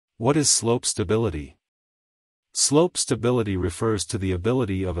What is slope stability? Slope stability refers to the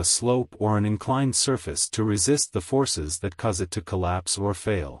ability of a slope or an inclined surface to resist the forces that cause it to collapse or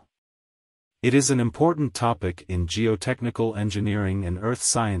fail. It is an important topic in geotechnical engineering and earth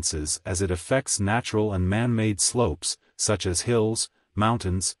sciences as it affects natural and man-made slopes, such as hills,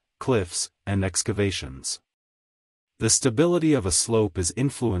 mountains, cliffs, and excavations. The stability of a slope is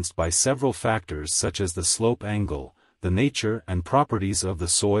influenced by several factors such as the slope angle, the nature and properties of the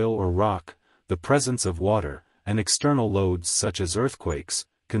soil or rock, the presence of water, and external loads such as earthquakes,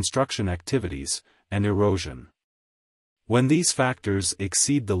 construction activities, and erosion. When these factors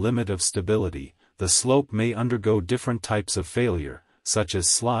exceed the limit of stability, the slope may undergo different types of failure, such as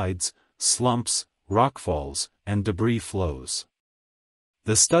slides, slumps, rockfalls, and debris flows.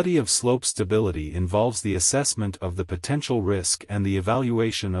 The study of slope stability involves the assessment of the potential risk and the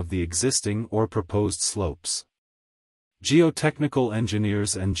evaluation of the existing or proposed slopes. Geotechnical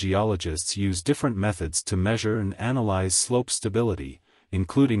engineers and geologists use different methods to measure and analyze slope stability,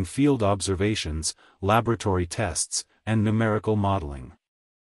 including field observations, laboratory tests, and numerical modeling.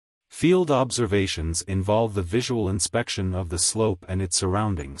 Field observations involve the visual inspection of the slope and its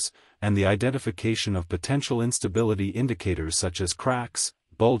surroundings, and the identification of potential instability indicators such as cracks,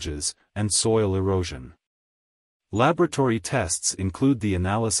 bulges, and soil erosion. Laboratory tests include the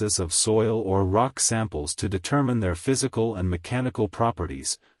analysis of soil or rock samples to determine their physical and mechanical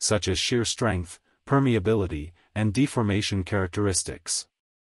properties, such as shear strength, permeability, and deformation characteristics.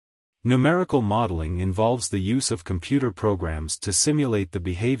 Numerical modeling involves the use of computer programs to simulate the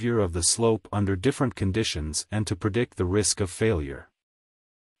behavior of the slope under different conditions and to predict the risk of failure.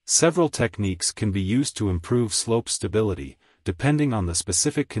 Several techniques can be used to improve slope stability, depending on the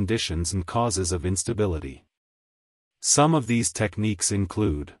specific conditions and causes of instability. Some of these techniques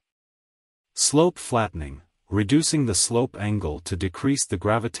include slope flattening, reducing the slope angle to decrease the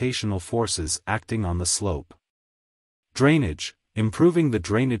gravitational forces acting on the slope. Drainage, improving the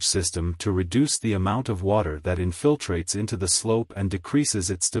drainage system to reduce the amount of water that infiltrates into the slope and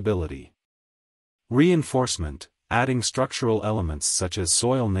decreases its stability. Reinforcement, adding structural elements such as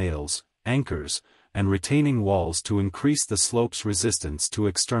soil nails, anchors, and retaining walls to increase the slope's resistance to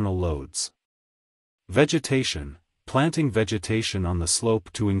external loads. Vegetation, planting vegetation on the slope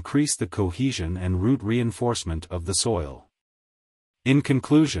to increase the cohesion and root reinforcement of the soil. In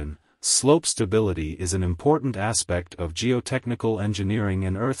conclusion, slope stability is an important aspect of geotechnical engineering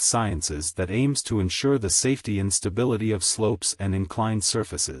and earth sciences that aims to ensure the safety and stability of slopes and inclined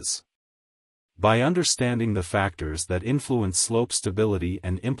surfaces. By understanding the factors that influence slope stability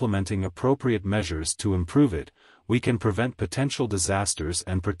and implementing appropriate measures to improve it, we can prevent potential disasters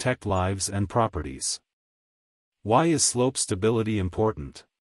and protect lives and properties. Why is slope stability important?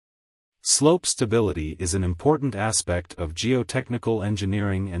 Slope stability is an important aspect of geotechnical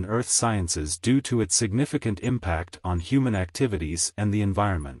engineering and earth sciences due to its significant impact on human activities and the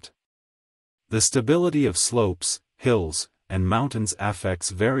environment. The stability of slopes, hills, and mountains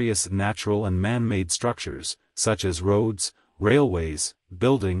affects various natural and man-made structures, such as roads, railways,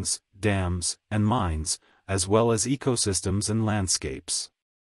 buildings, dams, and mines, as well as ecosystems and landscapes.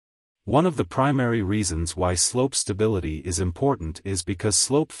 One of the primary reasons why slope stability is important is because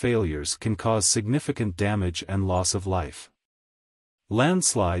slope failures can cause significant damage and loss of life.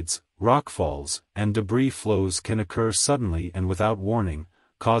 Landslides, rockfalls, and debris flows can occur suddenly and without warning,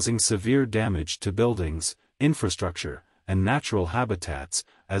 causing severe damage to buildings, infrastructure, and natural habitats,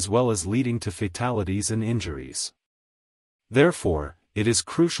 as well as leading to fatalities and injuries. Therefore, it is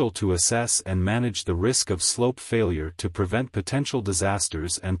crucial to assess and manage the risk of slope failure to prevent potential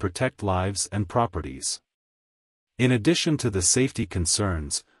disasters and protect lives and properties. In addition to the safety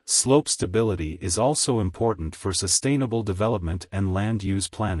concerns, slope stability is also important for sustainable development and land use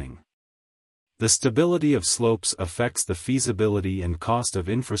planning. The stability of slopes affects the feasibility and cost of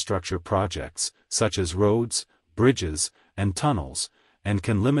infrastructure projects, such as roads, bridges, and tunnels, and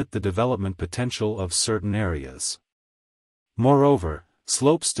can limit the development potential of certain areas. Moreover,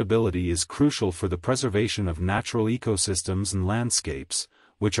 slope stability is crucial for the preservation of natural ecosystems and landscapes,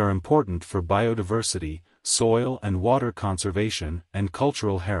 which are important for biodiversity, soil and water conservation, and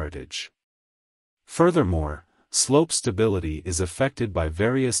cultural heritage. Furthermore, slope stability is affected by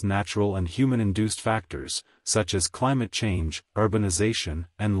various natural and human-induced factors, such as climate change, urbanization,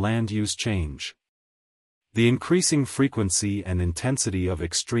 and land use change. The increasing frequency and intensity of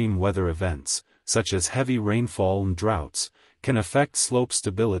extreme weather events, such as heavy rainfall and droughts, can affect slope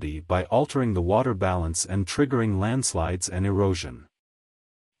stability by altering the water balance and triggering landslides and erosion.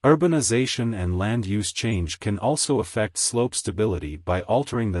 Urbanization and land use change can also affect slope stability by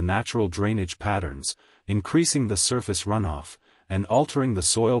altering the natural drainage patterns, increasing the surface runoff, and altering the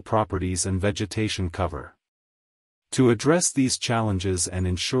soil properties and vegetation cover. To address these challenges and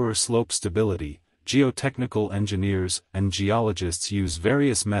ensure slope stability, geotechnical engineers and geologists use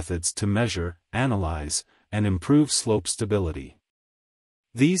various methods to measure, analyze, and improve slope stability.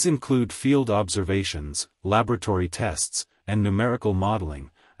 These include field observations, laboratory tests, and numerical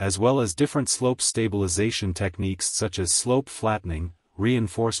modeling, as well as different slope stabilization techniques such as slope flattening,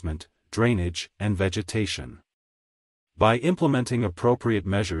 reinforcement, drainage, and vegetation. By implementing appropriate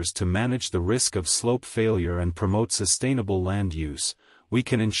measures to manage the risk of slope failure and promote sustainable land use, we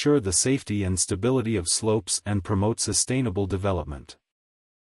can ensure the safety and stability of slopes and promote sustainable development.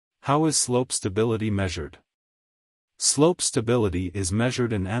 How is slope stability measured? Slope stability is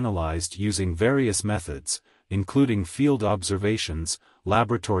measured and analyzed using various methods, including field observations,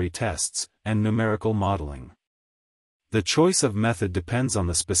 laboratory tests, and numerical modeling. The choice of method depends on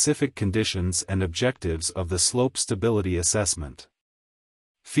the specific conditions and objectives of the slope stability assessment.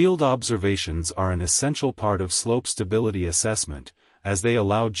 Field observations are an essential part of slope stability assessment, as they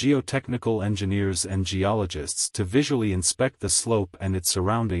allow geotechnical engineers and geologists to visually inspect the slope and its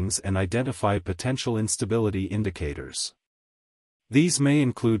surroundings and identify potential instability indicators. These may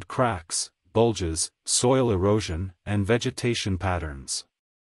include cracks, bulges, soil erosion, and vegetation patterns.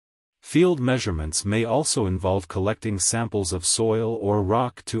 Field measurements may also involve collecting samples of soil or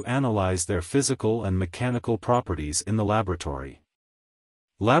rock to analyze their physical and mechanical properties in the laboratory.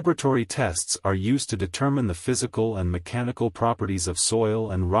 Laboratory tests are used to determine the physical and mechanical properties of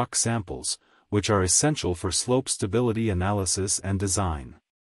soil and rock samples, which are essential for slope stability analysis and design.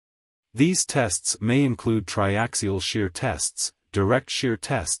 These tests may include triaxial shear tests, direct shear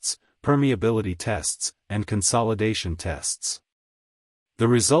tests, permeability tests, and consolidation tests. The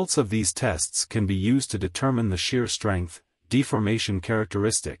results of these tests can be used to determine the shear strength, deformation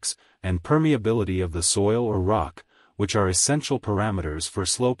characteristics, and permeability of the soil or rock, which are essential parameters for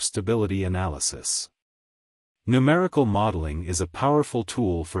slope stability analysis. Numerical modeling is a powerful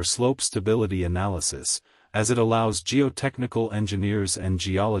tool for slope stability analysis, as it allows geotechnical engineers and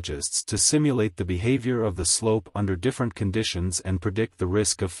geologists to simulate the behavior of the slope under different conditions and predict the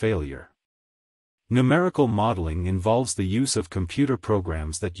risk of failure. Numerical modeling involves the use of computer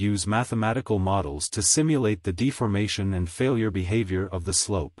programs that use mathematical models to simulate the deformation and failure behavior of the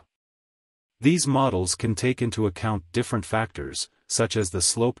slope. These models can take into account different factors, such as the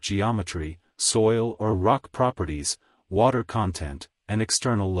slope geometry, soil or rock properties, water content, and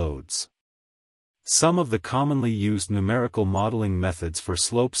external loads. Some of the commonly used numerical modeling methods for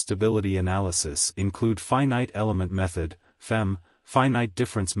slope stability analysis include finite element method, FEM, finite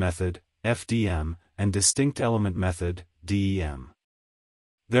difference method, FDM, and distinct element method, DEM.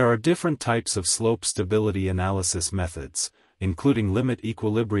 There are different types of slope stability analysis methods, including limit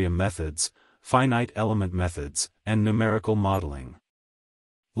equilibrium methods, finite element methods, and numerical modeling.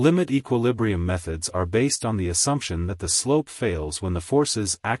 Limit equilibrium methods are based on the assumption that the slope fails when the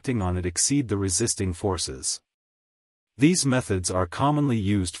forces acting on it exceed the resisting forces. These methods are commonly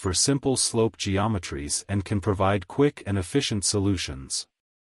used for simple slope geometries and can provide quick and efficient solutions.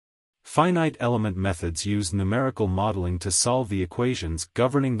 Finite element methods use numerical modeling to solve the equations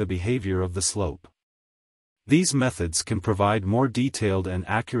governing the behavior of the slope. These methods can provide more detailed and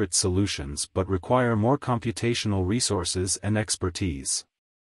accurate solutions but require more computational resources and expertise.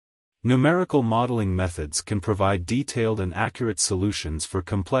 Numerical modeling methods can provide detailed and accurate solutions for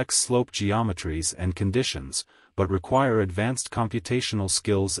complex slope geometries and conditions, but require advanced computational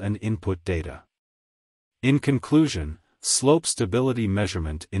skills and input data. In conclusion, slope stability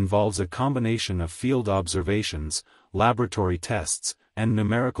measurement involves a combination of field observations, laboratory tests, and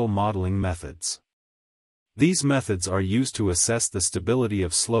numerical modeling methods. These methods are used to assess the stability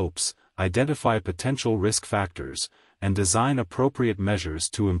of slopes, identify potential risk factors, and design appropriate measures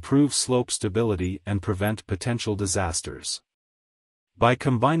to improve slope stability and prevent potential disasters. By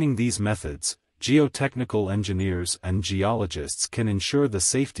combining these methods, geotechnical engineers and geologists can ensure the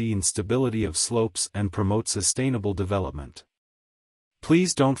safety and stability of slopes and promote sustainable development.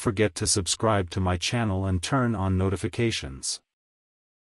 Please don't forget to subscribe to my channel and turn on notifications.